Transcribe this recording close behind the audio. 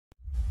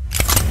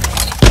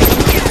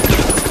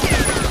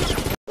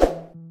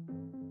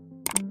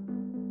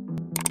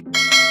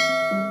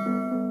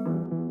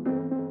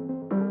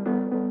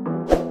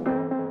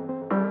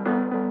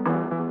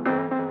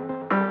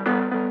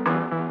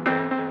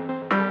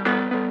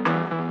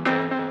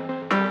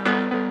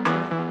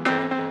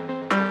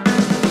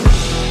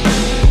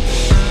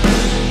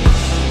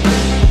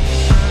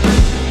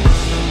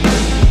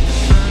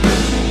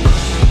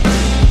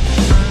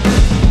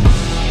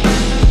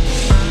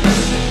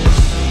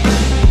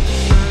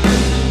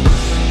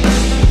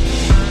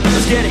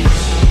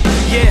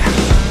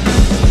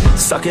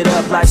suck it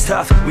up, life's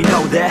tough, we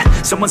know that.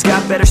 Someone's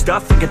got better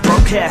stuff and can throw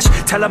cash.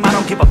 Tell them I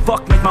don't give a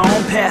fuck, make my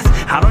own path.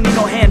 I don't need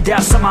no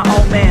handouts, I'm my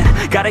own man.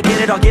 Gotta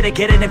get it, I'll get it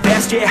in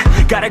fast, yeah.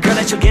 Got a girl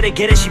and she'll get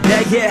it, she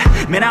bad, yeah.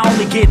 Man, I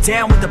only get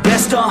down with the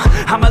best,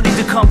 I'ma leave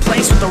the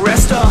complaints with the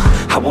rest,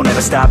 I won't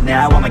ever stop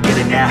now, I'ma get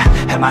it now.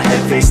 Have my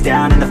head face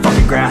down in the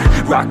fucking ground.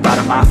 Rock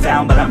bottom I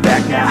found, but I'm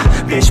back now.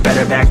 Bitch,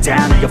 better back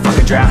down or you'll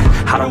fucking drown.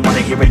 I don't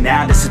wanna hear it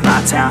now, this is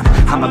my town.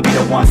 I'ma be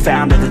the one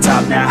found at the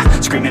top now.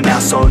 Screaming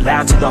out so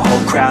loud to the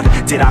whole crowd.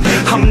 Did I make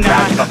you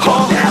proud? Give a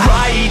fuck now.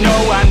 Alright, no,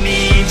 I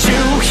need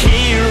you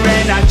here,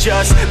 and I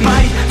just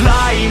might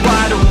lie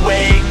wide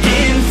awake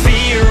in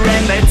fear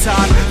and let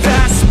time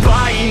pass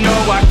by. No,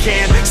 I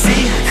can't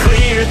see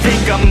clear,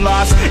 think I'm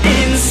lost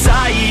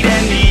inside,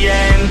 and the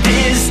end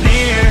is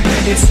near.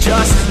 It's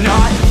just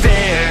not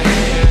fair.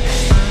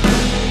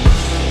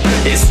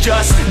 It's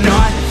just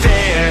not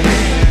fair.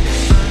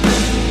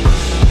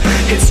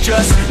 It's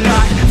just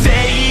not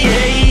fair.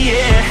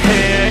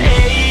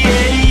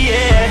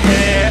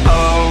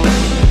 Oh,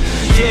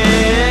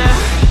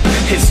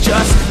 yeah. It's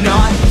just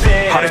not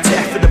fair. Heart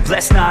attack for the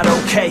blessed, not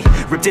okay.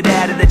 Ripped it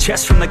out of the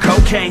chest from the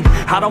cocaine.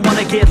 I don't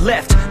wanna get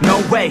left, no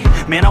way.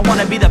 Man, I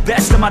wanna be the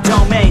best in my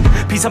domain.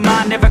 Peace of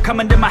mind never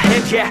coming to my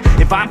head, yeah.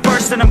 If I'm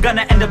first, then I'm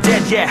gonna end up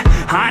dead, yeah.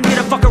 I ain't here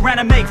to fuck around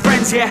and make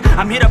friends, yeah.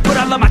 I'm here to put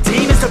all of my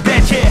demons to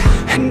bed,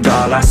 yeah. And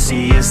all I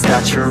see is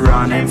that you're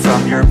running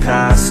from your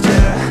past,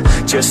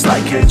 yeah. Just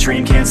like a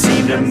dream, can't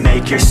seem to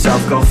make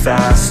yourself go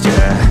fast,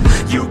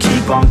 yeah. You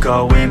keep on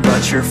going,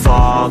 but you're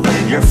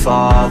falling.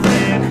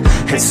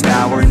 It's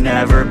now or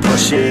never,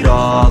 push it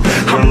all in.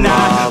 I'm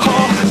not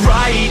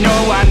alright, no,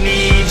 I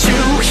need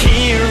you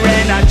here,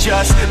 and I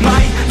just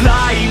might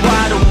lie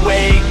wide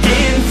awake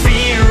in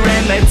fear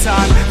and let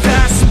time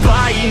pass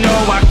by. No,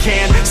 I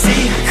can't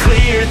see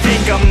clear,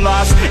 think I'm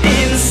lost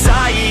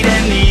inside,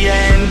 and the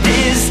end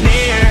is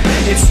near.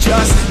 It's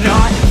just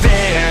not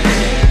fair.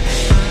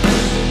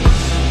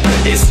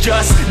 It's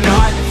just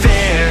not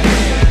fair.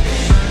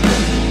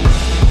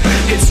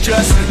 It's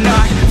just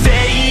not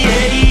fair.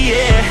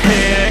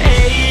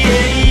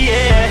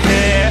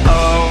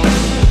 Oh,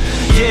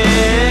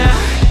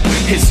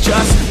 yeah. It's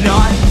just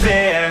not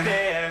fair.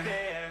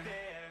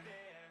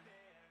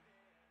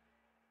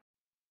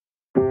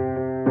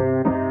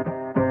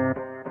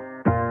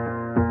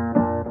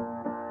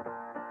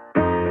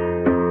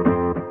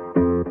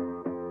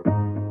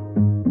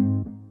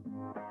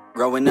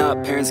 Growing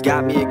up, parents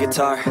got me a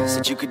guitar.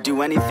 Said you could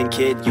do anything,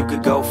 kid, you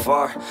could go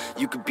far.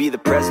 You could be the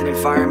president,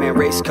 fireman,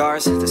 race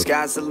cars. The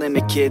sky's the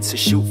limit, kid, so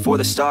shoot for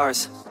the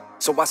stars.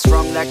 So I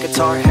strummed that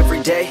guitar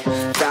every day.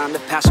 Found a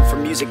passion for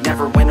music,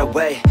 never went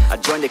away. I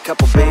joined a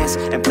couple bands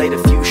and played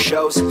a few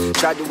shows.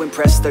 Tried to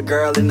impress the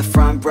girl in the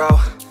front row.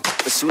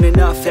 But soon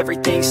enough,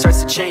 everything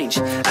starts to change.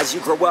 As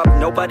you grow up,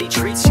 nobody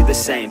treats you the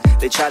same.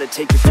 They try to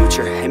take your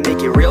future and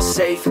make it real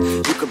safe.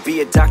 You could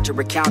be a doctor,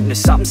 accountant, or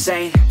something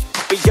sane.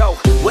 But yo,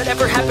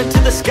 whatever happened to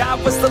the sky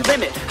was the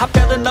limit. I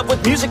fell in love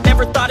with music,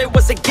 never thought it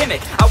was a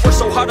gimmick. I worked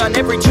so hard on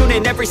every tune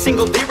and every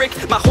single lyric.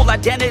 My whole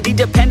identity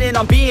depended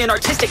on being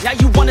artistic. Now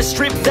you wanna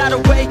strip that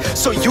away,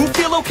 so you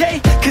feel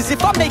okay? Cause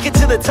if I make it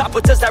to the top,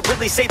 what does that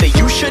really say? That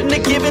you shouldn't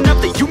have given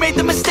up, that you made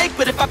the mistake?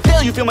 But if I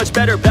fail, you feel much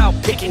better about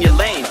picking your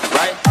lane,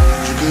 right?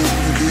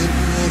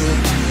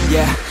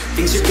 Yeah,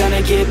 things are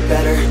gonna get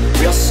better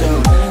real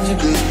soon.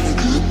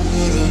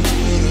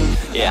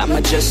 Yeah,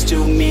 I'ma just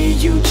do me,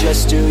 you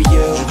just do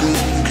you.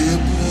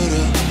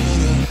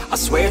 I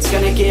swear it's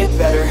gonna get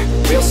better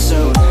real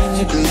soon.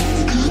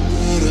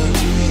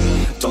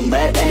 Don't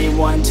let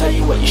anyone tell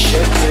you what you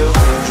should do.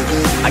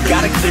 I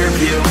got a clear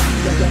view,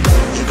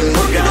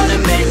 we're gonna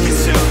make it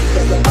soon.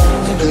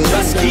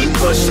 Just keep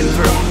pushing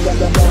through.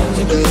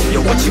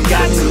 You're what you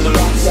got to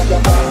lose.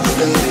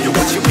 You're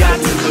what you got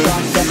to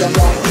lose.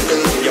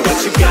 You're what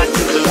you got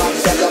to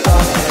lose.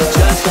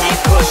 Just keep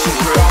pushing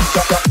through.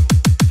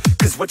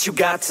 Cause what you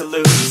got to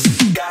lose,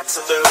 got to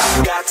lose,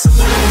 got to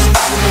lose,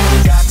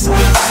 got to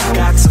lose,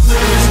 got to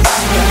lose,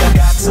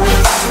 got to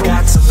lose,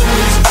 got to lose,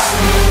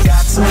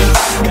 got to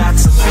lose, got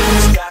to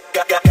lose, got to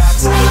lose,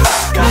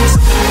 got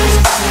to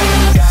lose,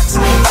 got to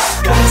lose,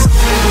 got to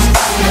lose,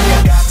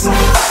 got to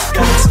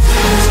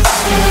lose,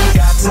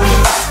 got to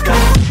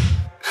lose.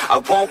 I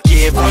won't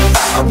give up,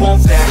 I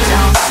won't back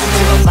down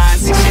till the line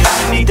sinks in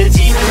underneath the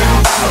deep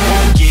ground. I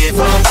won't give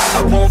up,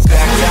 I won't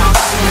back down.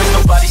 There's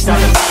nobody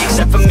stopping me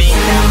except for me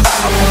now.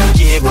 I won't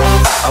give up,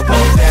 I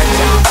won't back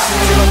down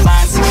till the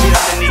line sinks in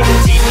underneath the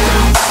deep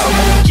ground. I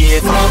won't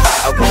give up,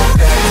 I won't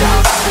back down.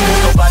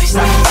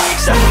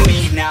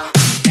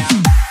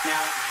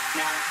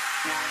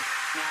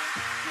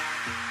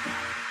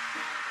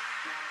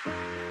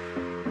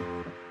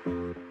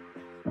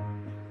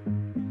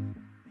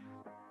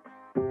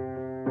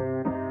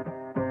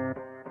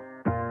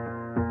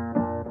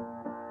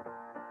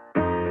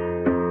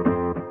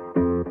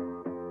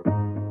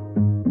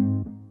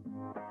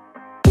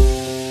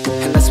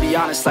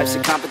 honest, life's a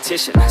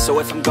competition. So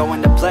if I'm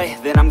going to play,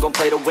 then I'm gonna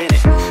play to win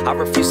it. I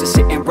refuse to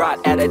sit and rot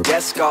at a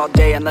desk all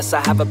day unless I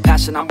have a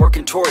passion I'm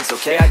working towards,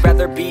 okay? I'd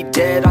rather be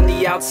dead on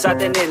the outside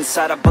than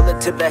inside. A bullet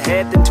to the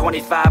head than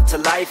 25 to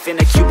life in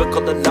a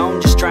cubicle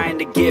alone, just trying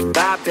to get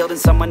by, building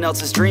someone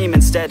else's dream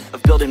instead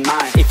of building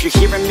mine. If you're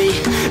hearing me,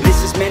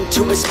 this is meant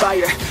to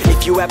inspire.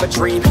 If you have a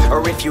dream,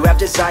 or if you have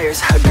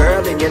desires, a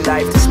girl in your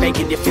life that's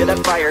making you feel that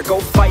fire, go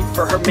fight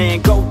for her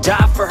man, go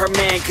die for her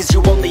man. Cause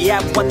you only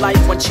have one life,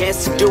 one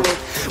chance to do it,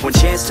 one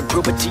chance to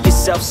prove it to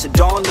yourself, so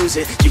don't lose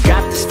it. You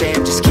got this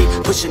fam, just keep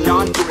pushing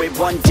on, do it.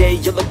 One day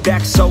you'll look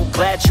back so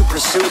glad you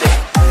pursued it.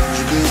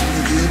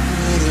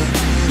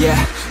 Yeah,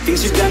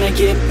 things are gonna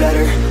get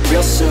better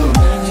real soon.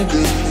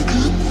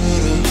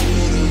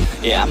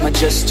 Yeah, I'ma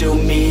just do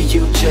me,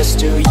 you just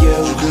do you.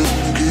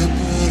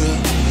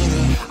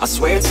 I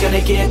swear it's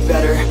gonna get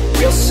better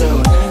real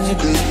soon.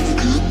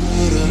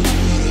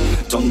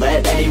 Don't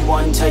let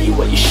anyone tell you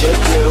what you should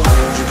do.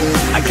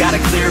 I got a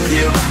clear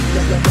view,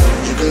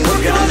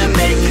 we're gonna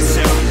make it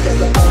soon.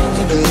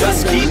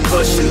 Just keep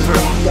pushing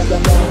through.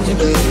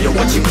 You're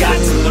what you got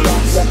to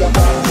lose.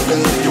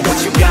 You're what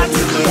you got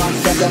to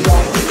lose.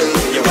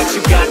 You're what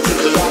you got to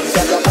lose.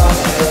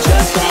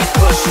 Just keep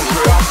pushing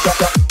through.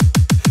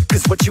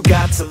 Cause what you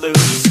got to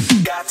lose,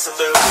 got to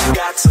lose,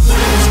 got to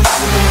lose,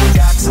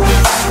 got to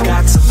lose,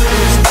 got to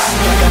lose,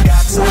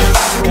 got to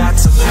lose, got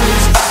to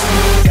lose,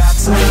 got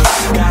to lose,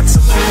 got to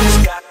lose,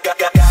 got to lose,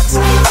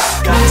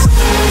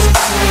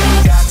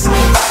 got to lose, got to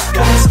lose,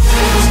 got to lose,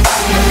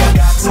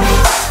 got to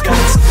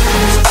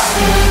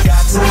lose,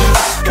 got to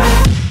lose.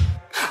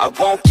 I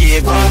won't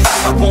give up,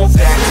 I won't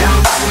back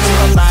down till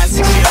the line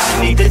 6 feet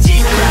underneath the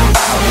deep ground.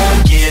 I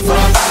won't give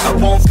up, I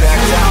won't back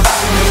down,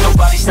 cause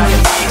nobody's stopping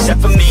me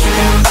except for me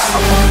now. I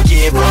won't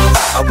give up,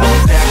 I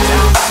won't back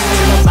down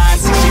till the line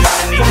 6 feet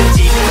underneath the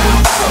deep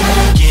ground. I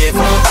won't give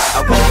up,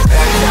 I won't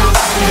back down,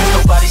 cause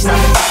nobody's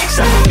stopping me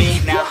except for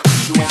me now.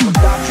 You ain't gonna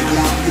stop me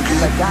now,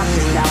 because I got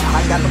this now.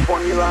 I got the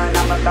formula and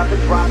I'm about to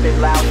drop it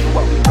loud. So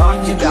what we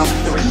talking about,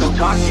 there is no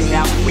talking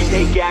now. We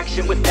take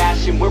action with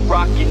passion, we're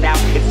rocking now.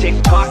 It's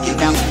tick-tocking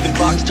now, the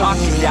clock's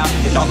talking down.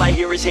 And all I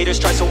hear is haters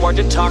try so hard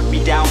to talk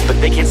me down,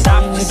 but they can't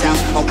stop the sound,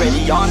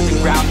 already on the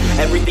ground.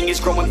 Everything is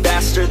growing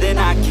faster than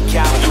I can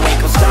count. You ain't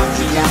gonna stop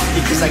me now,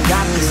 because I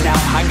got this now.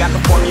 I got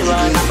the formula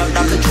and I'm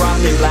about to drop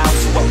it loud.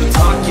 So what we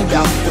talking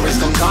about, there is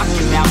no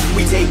talking now.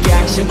 We take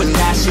action with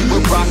passion,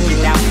 we're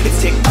rocking now. It's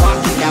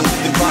tick-tocking now,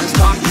 the clock's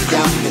talking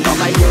down. And all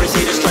I hear is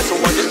haters try so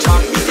hard to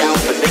talk me down,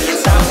 but they can't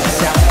stop the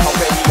sound,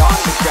 already on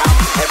the ground.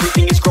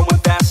 Everything is growing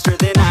faster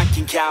than I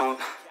can count.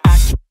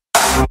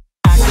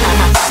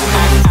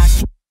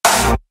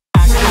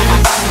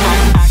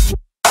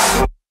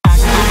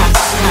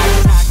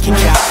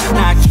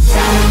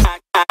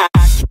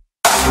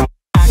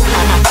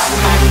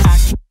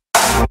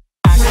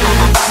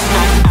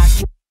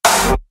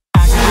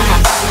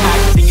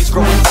 Everything is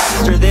growing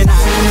faster than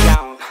I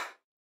can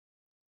count.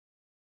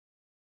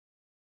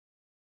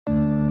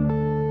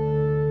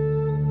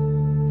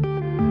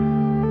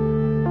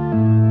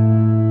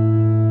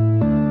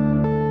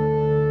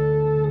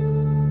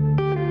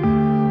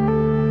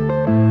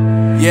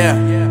 Yeah.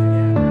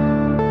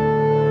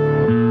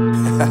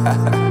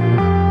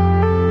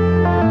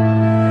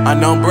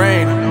 Unknown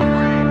Brain,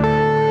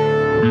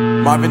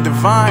 Marvin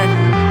Divine.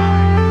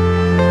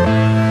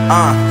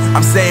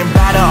 I'm saying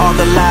bye to all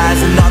the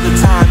lies and all the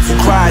times you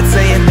cried,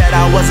 saying that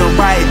I wasn't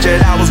right,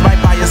 yet I was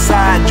right by your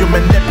side. You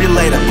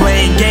manipulator,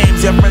 playing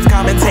games, your friends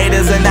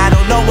commentators, and I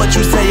don't know what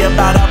you say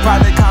about our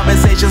private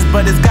conversations,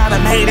 but it's got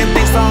them hating.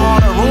 Thanks to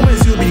all the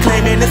rumors you be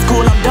claiming. It's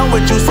cool, I'm done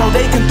with you, so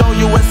they can throw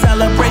you a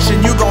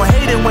celebration. You gon'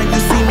 hate it when you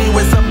see me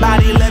with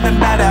somebody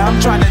living better. I'm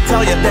trying to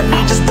tell you that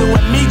me just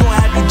doing me gon'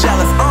 have you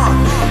jealous.